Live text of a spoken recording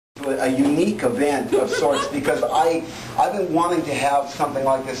A unique event of sorts because I've been wanting to have something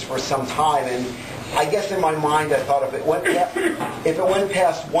like this for some time, and I guess in my mind I thought if it went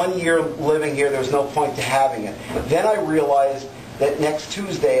past 1 year living here, there's no point to having it. Then I realized that next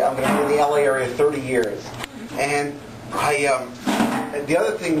Tuesday I'm going to be in the LA area 30 years, and the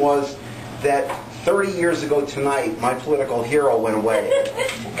other thing was that 30 years ago tonight my political hero went away,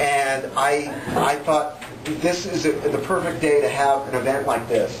 and I thought this is the perfect day to have an event like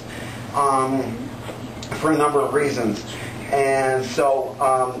this for a number of reasons. And so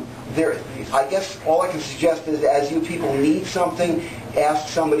I guess all I can suggest is, as you people need something, ask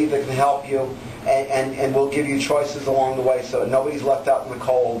somebody that can help you, and we'll give you choices along the way so nobody's left out in the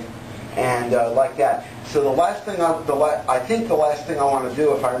cold and like that. So the last thing I think the last thing I want to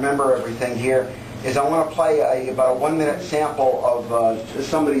do, if I remember everything here, is I want to play about a 1-minute sample of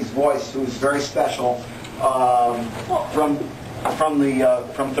somebody's voice who's very special from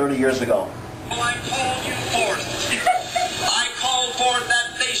 30 years ago. I called you forth. I call forth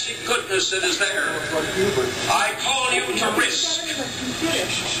that basic goodness that is there. I call you to risk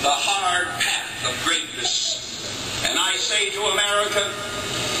the hard path of greatness. And I say to America,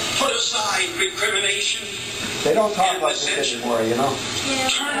 put aside recrimination. They don't talk like this anymore, you know.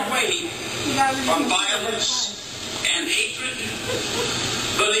 Turn away from violence and hatred.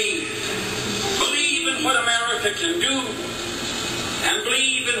 Believe in what America can do, and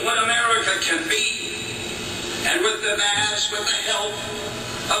believe in what America can be. And with the help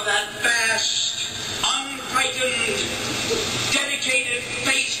of that vast, unfrightened, dedicated,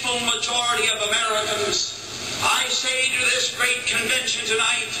 faithful majority of Americans, I say to this great convention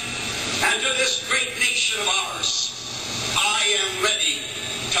tonight, and to this great nation of ours, I am ready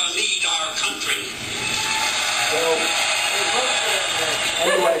to lead our country.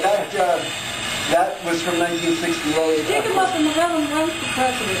 Anyway, that was from 1968. Take him up and have him run for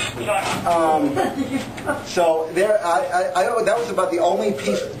president. So there, that was about the only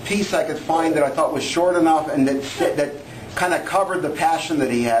piece I could find that I thought was short enough and that kind of covered the passion that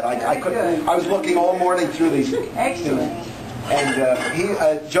he had. I was looking all morning through these. Excellent.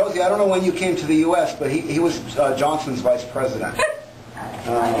 And Josie, I don't know when you came to the U.S., but he was Johnson's vice president.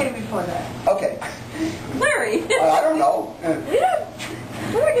 I came before that. Okay. Larry. I don't know.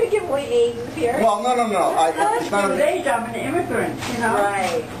 We're not going to give away age here. Well, no. It's not an age. I'm an immigrant, you know.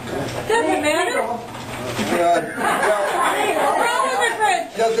 Right. Doesn't matter. We're all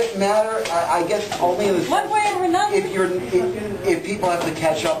immigrants. Does it matter? I guess only in the one way or another. If people have to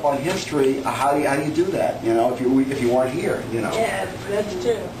catch up on history, how do you do that? You know, if you weren't here, you know. Yeah, that's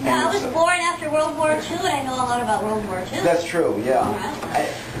true. I was born after World War II, and I know a lot about World War II. That's true. Yeah.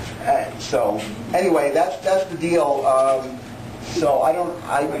 So anyway, that's the deal. So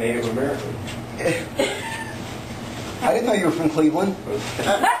I'm a Native American. I didn't know you were from Cleveland.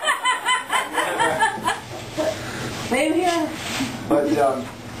 Same here. But yeah,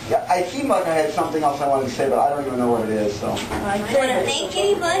 I seemed like I had something else I wanted to say, but I don't even know what it is. So. I want to thank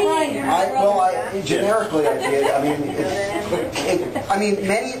anybody. Generically I did. I mean,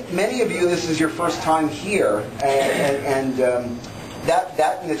 many of you, this is your first time here, and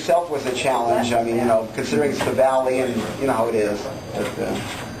that in itself was a challenge. I mean, you know, considering it's the valley and you know how it is. But,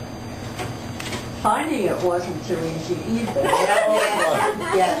 finding it wasn't so easy either.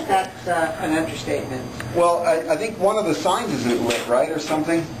 Yes, that's an understatement. Well, I think one of the signs isn't lit, right, or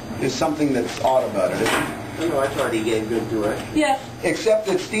something? There's something that's odd about it. Oh, I thought he gave good direction. Yeah. Except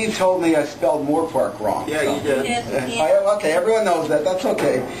that Steve told me I spelled Moore Park wrong. Yeah, you did. Okay, everyone knows that. That's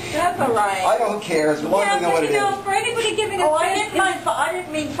okay. That's all right. I don't care as long as I know what it is. For anybody giving us I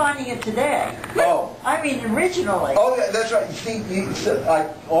didn't mean finding it today. Oh. I mean originally. Oh, that's right. See,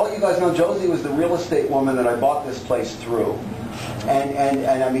 all you guys know, Josie was the real estate woman that I bought this place through. And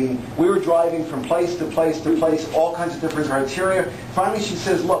I mean, we were driving from place to place to place, all kinds of different criteria. Finally, she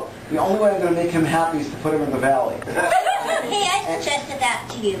says, look, the only way I'm going to make him happy is to put him in the valley. Hey, I suggested that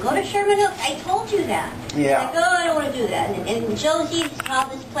to you. Go to Sherman Oaks. I told you that. Yeah. Like, I don't want to do that. And Josie saw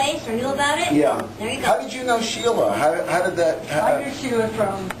this place or knew about it. Yeah. There you go. How did you know Sheila? How did that... I knew Sheila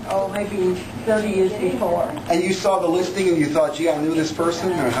from, maybe 30 years before. And you saw the listing and you thought, gee, I knew this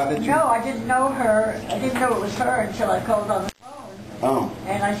person? Or how did you... No, I didn't know her. I didn't know it was her until I called on the phone. Oh.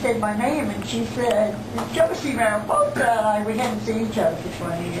 And I said my name, and she said, Josie Mariposa. We hadn't seen each other for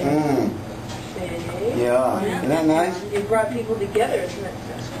 20 years. Mm. Yeah. Isn't that nice? You brought people together, isn't it?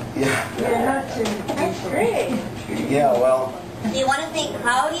 Yeah. Yeah, that's great. Yeah, well... Do you want to thank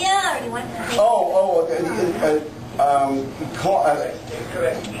Claudia, or do you want to thank...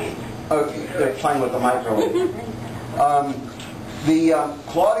 they're playing with the microphone.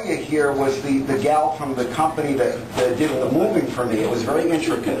 Claudia here was the gal from the company that did the moving for me. It was very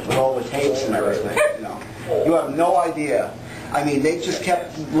intricate with all the tapes and everything. You know, you have no idea. I mean, they just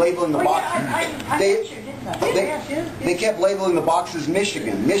kept labeling the boxes. They kept labeling the boxes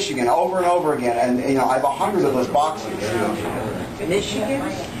Michigan, Michigan, over and over again. And you know, I have 100 of those boxes. You know. Michigan?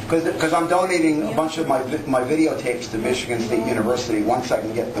 Because I'm donating a bunch of my videotapes to Michigan State University once I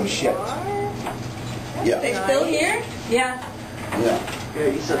can get them shipped. Yeah. They still here? Yeah. Yeah. Yeah,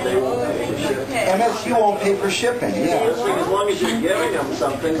 you said they won't pay for shipping. MSU won't pay for shipping, yeah. As long as you're giving them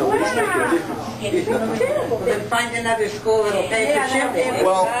something, the least they can do. Terrible. Then find another school that'll pay for shipping.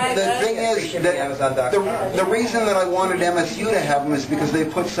 Well, the thing is that the reason that I wanted MSU to have them is because they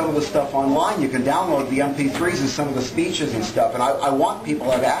put some of the stuff online. You can download the MP3s and some of the speeches and stuff, and I want people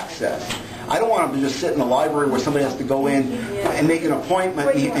to have access. I don't want them to just sit in the library where somebody has to go in and make an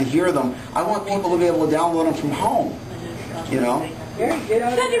appointment and hear them. I want people to be able to download them from home, you know? Very good.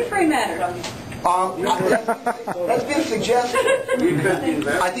 Send your free matter. That's been suggested.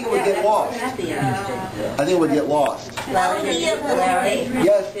 I think it would get lost. I think it would get lost. Larry,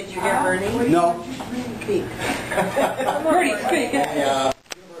 Yes. did you hear Bernie? No. Bernie, speak.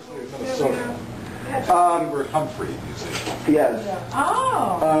 Humphrey Museum, Yes.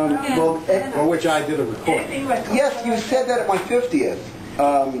 Oh. for which I did a recording. Yes, you said that at my 50th.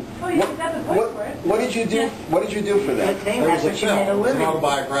 What did you do? What did you do for that? There was a film, an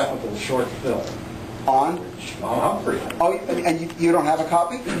autobiographical short film On Humphrey. Oh, and you don't have a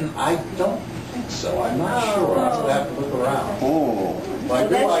copy? I don't think so. I'm not sure. I'm going to have to look around. Oh, If I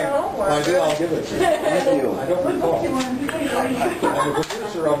do, I'll give it to you. thank you. I don't recall. And the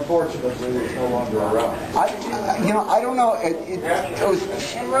producer, unfortunately, is no longer around. I don't know. It was.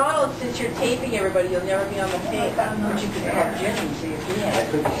 And Ronald, since you're taping everybody, you'll never be on the tape. But you could have Jim and see if he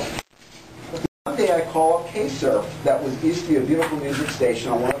had. One day I call up K-Surf, that used to be a beautiful music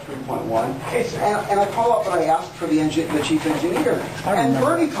station on 103.1, and I call up and I ask for the chief engineer, and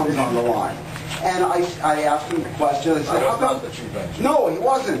Bernie comes on the line. And I asked him a question, I said, how come? No, he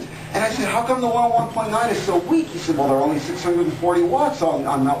wasn't. And I said, how come the 101.9 is so weak? He said, well, they're only 640 watts on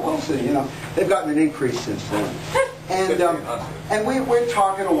Mount Wilson, you know. They've gotten an increase since then. And we're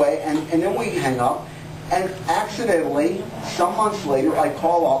talking away, and then we hang up, and accidentally, some months later, I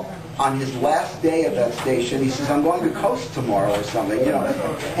call up on his last day at that station. He says, I'm going to Coast tomorrow or something, you know.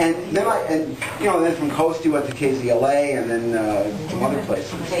 And then from Coast he went to KZLA and then some other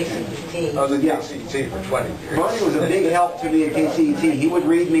places. KCT. I was at KCT for 20 years. Bernie was a big help to me at KCET. He would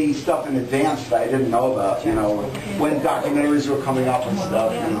read me stuff in advance that I didn't know about, you know, when documentaries were coming up and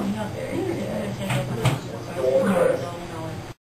stuff, you know.